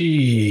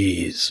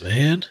 Jeez,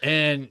 man.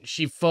 And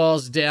she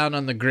falls down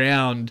on the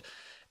ground.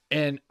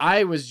 And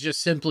I was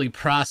just simply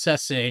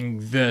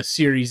processing the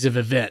series of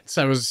events.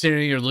 I was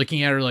sitting here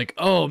looking at her like,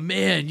 oh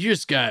man, you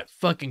just got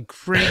fucking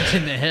cranked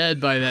in the head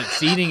by that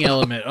seating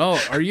element.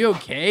 Oh, are you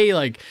okay?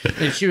 Like,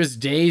 and she was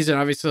dazed and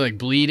obviously like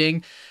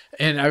bleeding.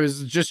 And I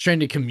was just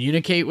trying to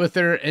communicate with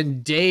her.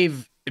 And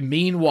Dave,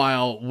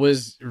 meanwhile,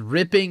 was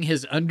ripping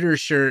his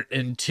undershirt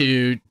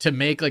to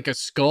make like a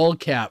skull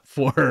cap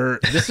for her.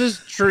 This is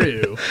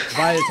true.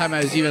 By the time I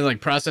was even like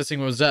processing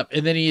what was up.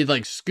 And then he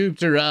like scooped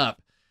her up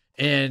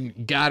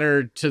and got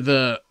her to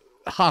the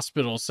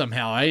hospital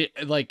somehow. I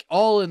like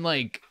all in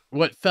like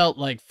what felt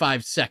like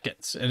 5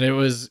 seconds, and it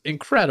was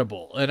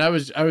incredible. And I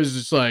was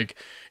just like,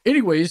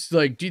 anyways,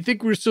 like, do you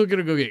think we're still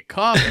gonna go get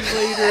coffee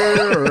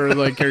later, or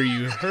like, are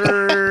you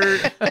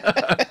hurt?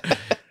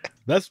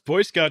 That's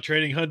Boy Scout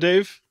training, huh,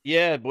 Dave?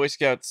 Yeah, Boy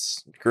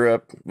Scouts grew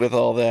up with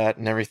all that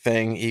and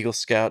everything, Eagle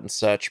Scout and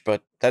such,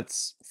 but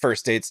that's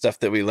first aid stuff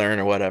that we learn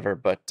or whatever.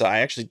 But I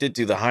actually did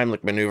do the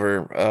Heimlich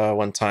maneuver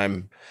one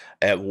time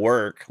at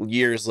work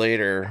years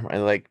later.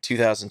 Like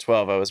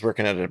 2012, I was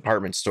working at a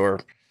department store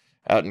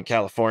out in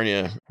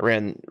California. I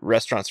ran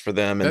restaurants for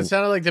them. And that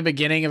sounded like the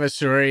beginning of a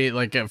story,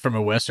 like from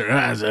a Western.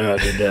 I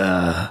did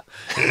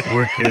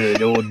work at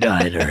an old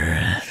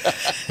diner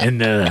in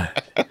the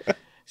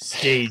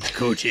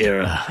stagecoach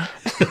era.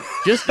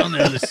 Just on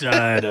the other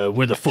side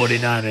where the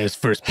 49ers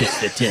first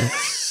pitched the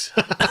tents.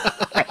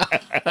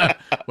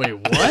 Wait,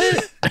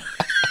 what?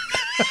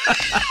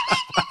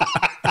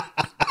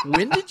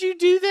 When did you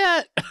do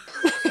that?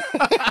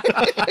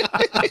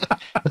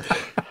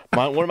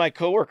 One of my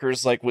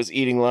coworkers like was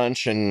eating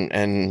lunch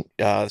and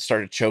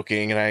started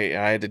choking, and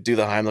I had to do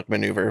the Heimlich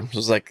maneuver. I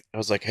was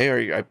like,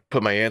 hey, I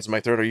put my hands in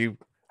my throat. Are you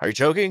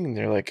choking? And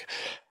they're like,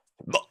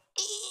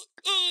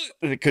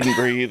 they couldn't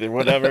breathe or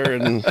whatever,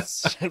 and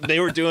they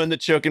were doing the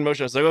choking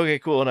motion. I was like, okay,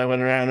 cool. And I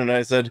went around and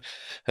I said,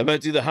 I'm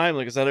about to do the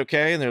Heimlich. Is that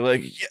okay? And they're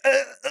like, yeah,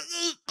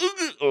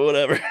 or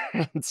whatever.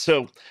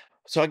 So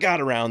I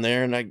got around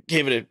there and I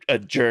gave it a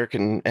jerk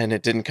and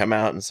it didn't come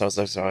out. And so I was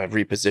like, so I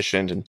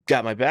repositioned and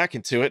got my back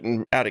into it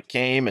and out it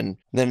came. And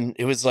then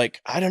it was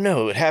like, I don't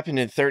know, it happened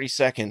in 30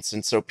 seconds.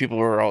 And so people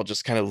were all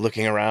just kind of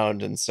looking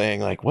around and saying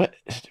like, what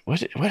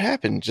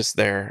happened just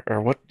there?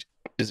 Or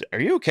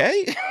are you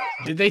okay?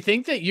 Did they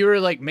think that you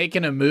were like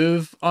making a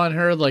move on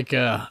her like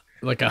a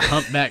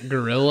humpback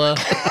gorilla?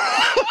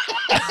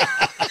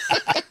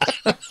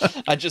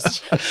 I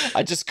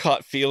just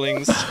caught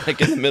feelings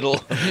like in the middle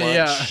of lunch.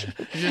 Yeah,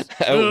 just,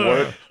 at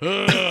work.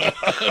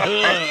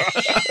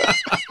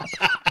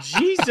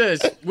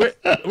 Jesus, we're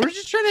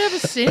just trying to have a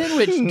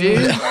sandwich,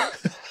 dude.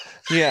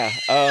 Yeah,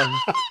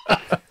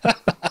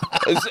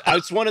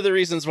 it's one of the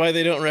reasons why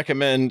they don't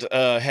recommend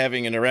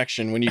having an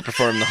erection when you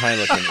perform the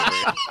Heimlich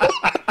maneuver.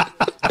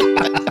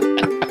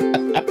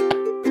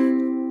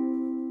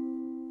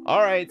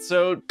 All right,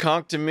 so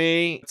conk to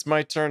me. It's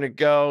my turn to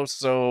go.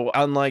 So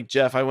unlike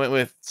Geoff, I went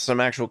with some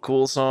actual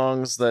cool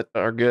songs that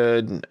are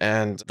good.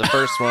 And the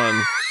first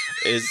one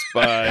is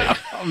by...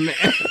 Oh, man.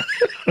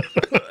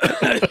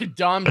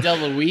 Dom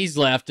DeLuise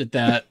laughed at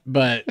that,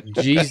 but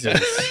Jesus.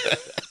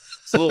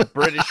 It's a little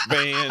British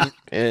band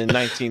in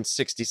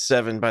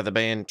 1967 by the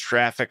band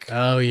Traffic.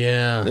 Oh,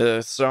 yeah.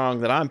 The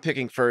song that I'm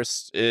picking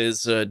first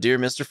is Dear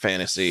Mr.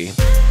 Fantasy.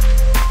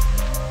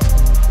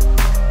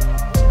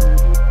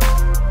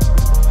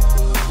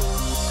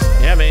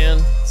 Yeah, man.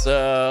 It's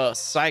a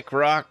psych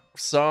rock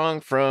song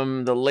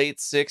from the late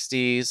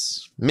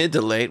 60s, mid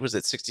to late, was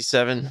it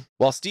 67?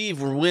 While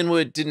Steve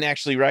Winwood didn't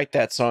actually write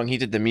that song, he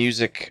did the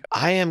music.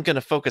 I am going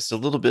to focus a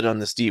little bit on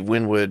the Steve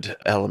Winwood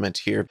element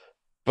here.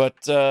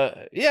 But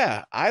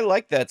yeah, I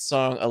like that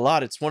song a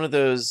lot. It's one of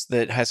those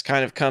that has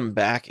kind of come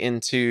back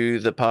into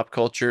the pop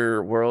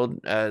culture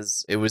world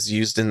as it was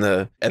used in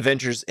the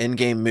Avengers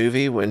Endgame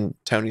movie when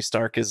Tony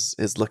Stark is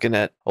looking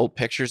at old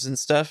pictures and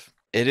stuff.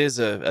 It is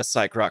a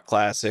psych rock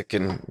classic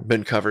and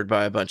been covered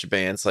by a bunch of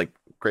bands like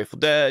Grateful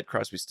Dead,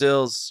 Crosby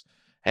Stills,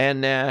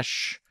 and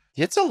Nash.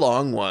 It's a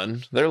long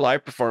one. Their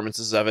live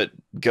performances of it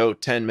go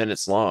 10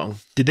 minutes long.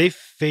 Did they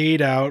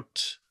fade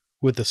out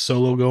with the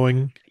solo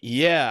going?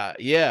 Yeah.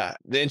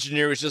 The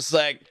engineer was just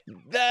like,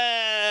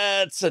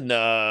 that's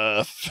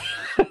enough.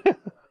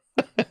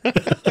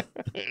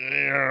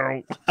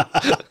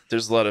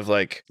 There's a lot of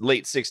like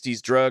late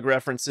 60s drug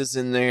references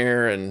in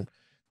there and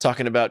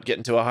talking about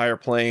getting to a higher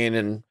plane,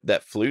 and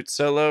that flute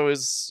solo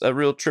is a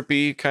real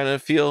trippy kind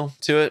of feel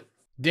to it.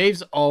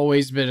 Dave's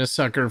always been a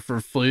sucker for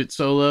flute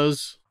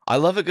solos. I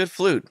love a good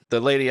flute. The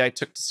lady I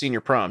took to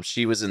senior prom,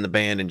 she was in the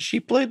band and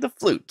she played the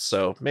flute,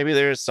 so maybe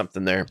there is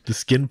something there. The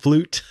skin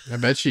flute? I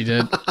bet she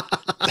did.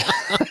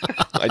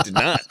 I did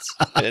not.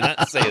 I did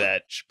not say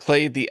that. She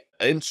played the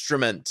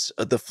instrument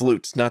of the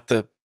flute, not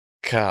the...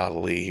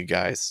 Golly, you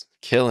guys.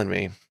 Killing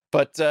me.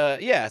 But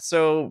yeah,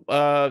 so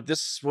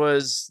this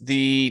was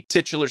the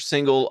titular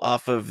single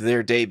off of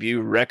their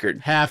debut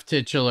record. Half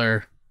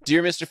titular.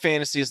 Dear Mr.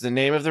 Fantasy is the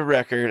name of the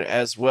record,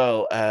 as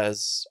well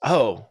as...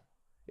 Oh,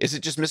 is it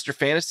just Mr.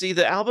 Fantasy,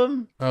 the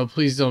album? Oh,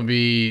 please don't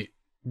be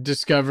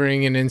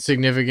discovering an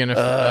insignificant...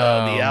 The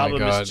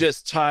album is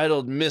just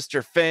titled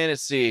Mr.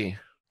 Fantasy.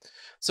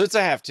 So it's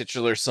a half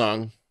titular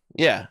song.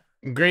 Yeah.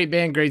 Great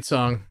band, great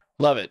song.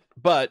 Love it.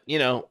 But, you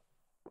know,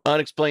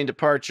 unexplained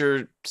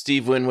departure.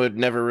 Steve Winwood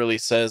never really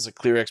says a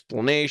clear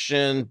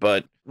explanation,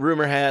 but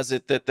rumor has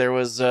it that there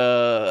was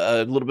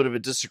a little bit of a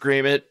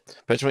disagreement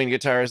between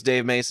guitarist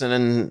Dave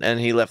Mason and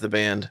he left the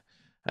band.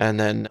 And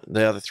then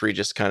the other three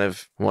just kind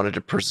of wanted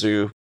to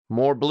pursue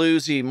more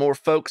bluesy, more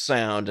folk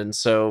sound. And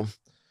so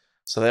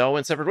they all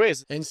went separate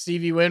ways. And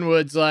Stevie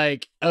Winwood's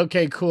like,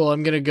 okay, cool.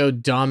 I'm going to go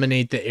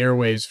dominate the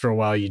airwaves for a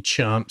while, you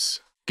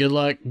chumps. Good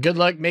luck. Good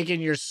luck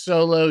making your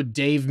solo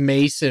Dave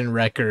Mason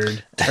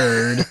record,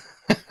 turd.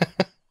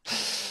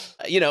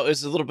 You know,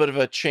 it's a little bit of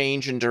a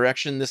change in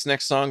direction, this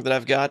next song that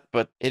I've got,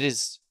 but it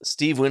is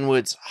Steve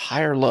Winwood's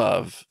Higher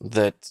Love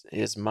that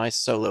is my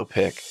solo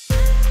pick.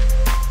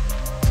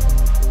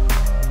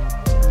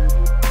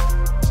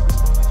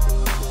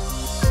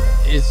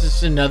 It's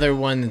just another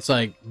one that's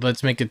like,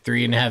 let's make a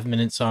 3.5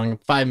 minute song,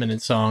 5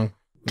 minute song.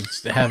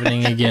 It's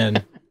happening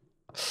again.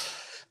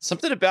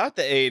 Something about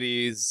the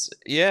 80s.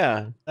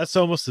 Yeah. That's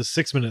almost a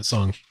 6-minute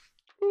song.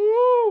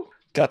 Woo.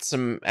 Got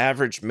some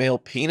average male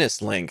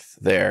penis length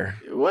there.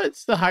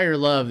 What's the higher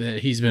love that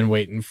he's been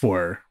waiting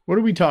for? What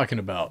are we talking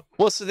about?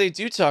 Well, so they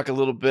do talk a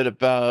little bit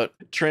about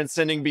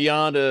transcending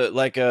beyond a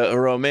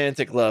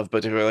romantic love,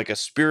 but like a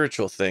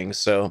spiritual thing.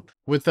 So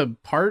with a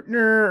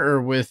partner or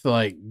with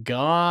like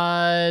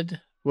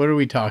God? What are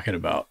we talking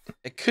about?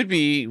 It could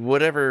be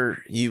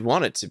whatever you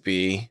want it to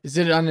be. Is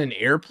it on an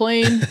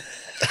airplane?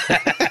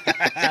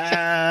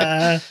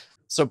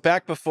 So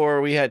back before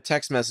we had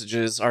text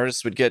messages,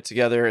 artists would get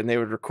together and they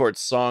would record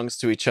songs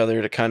to each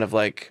other to kind of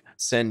like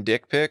send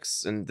dick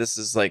pics. And this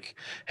is like,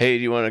 hey,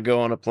 do you want to go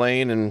on a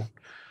plane and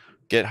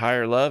get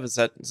higher love? Is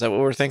that what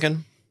we're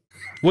thinking?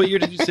 What year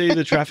did you say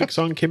the Traffic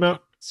song came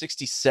out?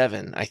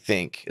 67, I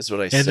think, is what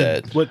I and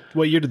said.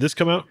 What year did this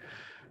come out?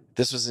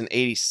 This was in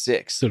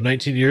 86. So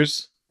 19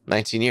 years?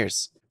 19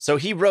 years. So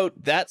he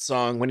wrote that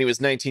song when he was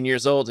 19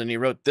 years old, and he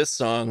wrote this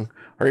song,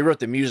 or he wrote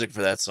the music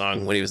for that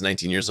song when he was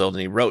 19 years old,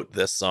 and he wrote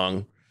this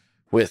song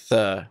with,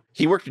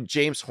 he worked with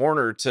James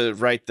Horner to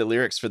write the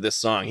lyrics for this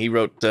song. He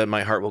wrote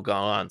My Heart Will Go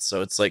On.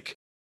 So it's like,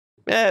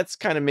 it's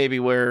kind of maybe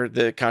where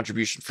the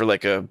contribution for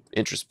like a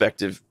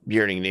introspective,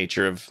 yearning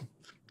nature of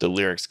the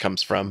lyrics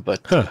comes from.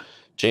 But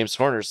James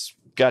Horner's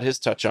got his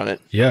touch on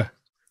it. Yeah.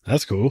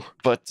 That's cool.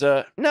 But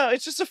no,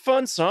 it's just a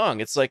fun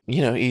song. It's like,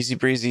 you know, easy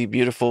breezy,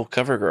 beautiful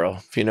cover girl,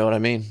 if you know what I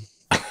mean.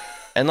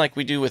 And like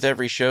we do with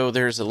every show,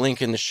 there's a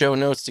link in the show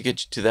notes to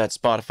get you to that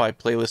Spotify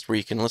playlist where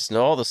you can listen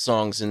to all the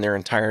songs in their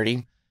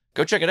entirety.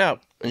 Go check it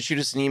out and shoot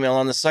us an email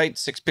on the site,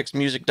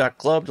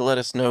 sixpicksmusic.club, to let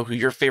us know who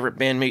your favorite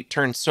bandmate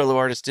turned solo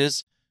artist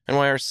is and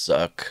why ours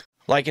suck.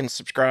 Like and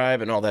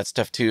subscribe and all that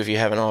stuff too if you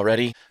haven't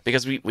already,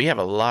 because we have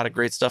a lot of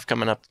great stuff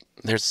coming up.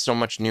 There's so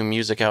much new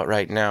music out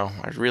right now.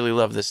 I really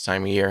love this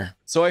time of year.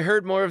 So I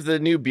heard more of the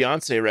new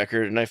Beyonce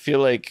record, and I feel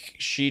like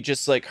she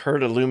just like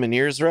heard a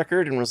Lumineers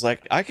record and was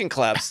like, I can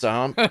clap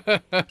stomp.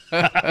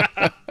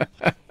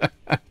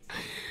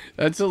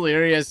 That's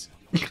hilarious.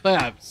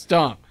 Clap,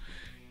 stomp,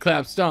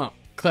 clap, stomp,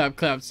 clap,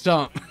 clap,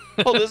 stomp.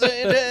 Hold this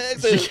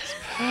index.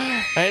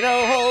 I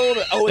know, hold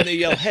it. Oh, and they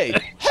yell, hey,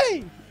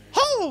 hey.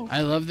 Oh.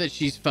 I love that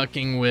she's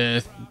fucking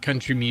with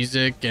country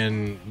music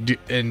and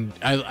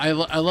I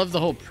love the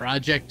whole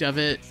project of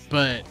it.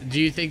 But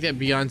do you think that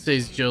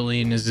Beyonce's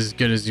Jolene is as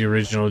good as the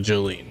original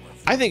Jolene?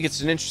 I think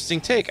it's an interesting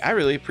take. I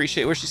really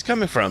appreciate where she's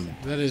coming from.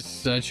 That is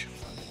such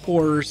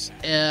horse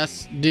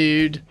ass,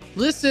 dude.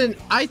 Listen,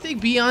 I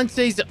think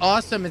Beyonce's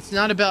awesome. It's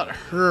not about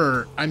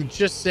her. I'm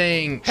just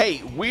saying.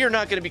 Hey, we are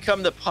not going to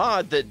become the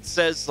pod that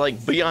says like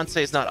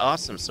Beyonce's not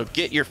awesome. So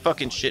get your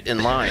fucking shit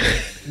in line.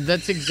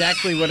 That's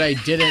exactly what I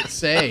didn't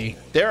say.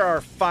 There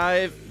are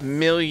 5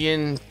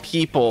 million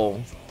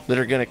people that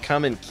are going to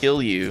come and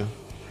kill you.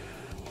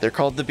 They're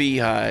called the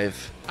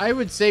Beehive. I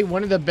would say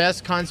one of the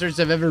best concerts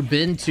I've ever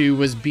been to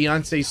was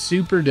Beyonce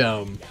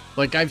Superdome.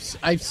 Like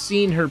I've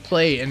seen her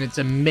play and it's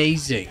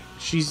amazing.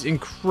 She's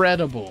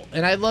incredible.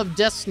 And I love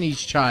Destiny's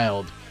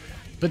Child.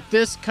 But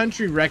this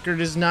country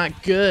record is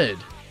not good,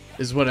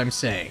 is what I'm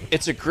saying.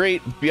 It's a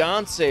great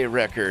Beyonce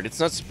record. It's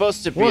not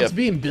supposed to be it's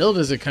being billed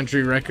as a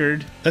country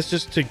record. That's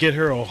just to get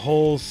her a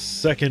whole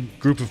second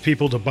group of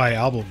people to buy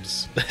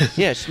albums.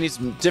 Yeah, she needs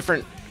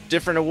different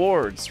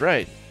awards,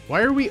 right?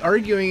 Why are we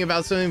arguing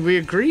about something we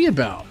agree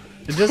about?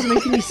 It doesn't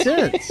make any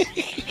sense.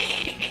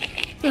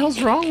 What the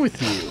hell's wrong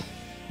with you?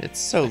 It's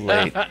so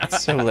late.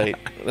 It's so late.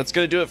 That's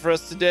going to do it for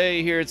us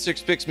today here at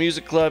Six Picks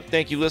Music Club.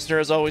 Thank you, listener,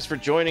 as always, for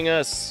joining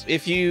us.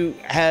 If you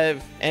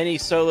have any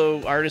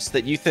solo artists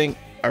that you think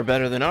are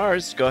better than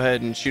ours, go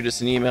ahead and shoot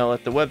us an email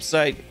at the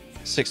website,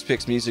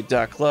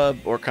 sixpicksmusic.club,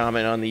 or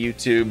comment on the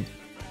YouTube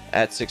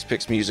at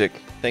sixpicksmusic.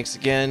 Thanks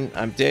again.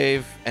 I'm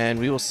Dave, and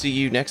we will see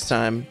you next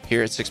time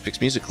here at Six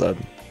Picks Music Club.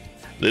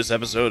 This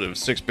episode of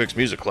Six Picks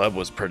Music Club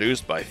was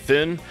produced by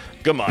Finn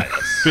Gamias.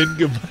 Finn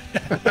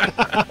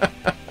Gamias.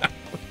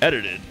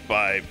 Edited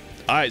by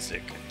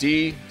Isaac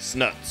D.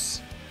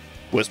 Snuts.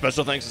 With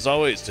special thanks, as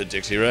always, to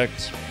Dixie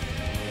Rex.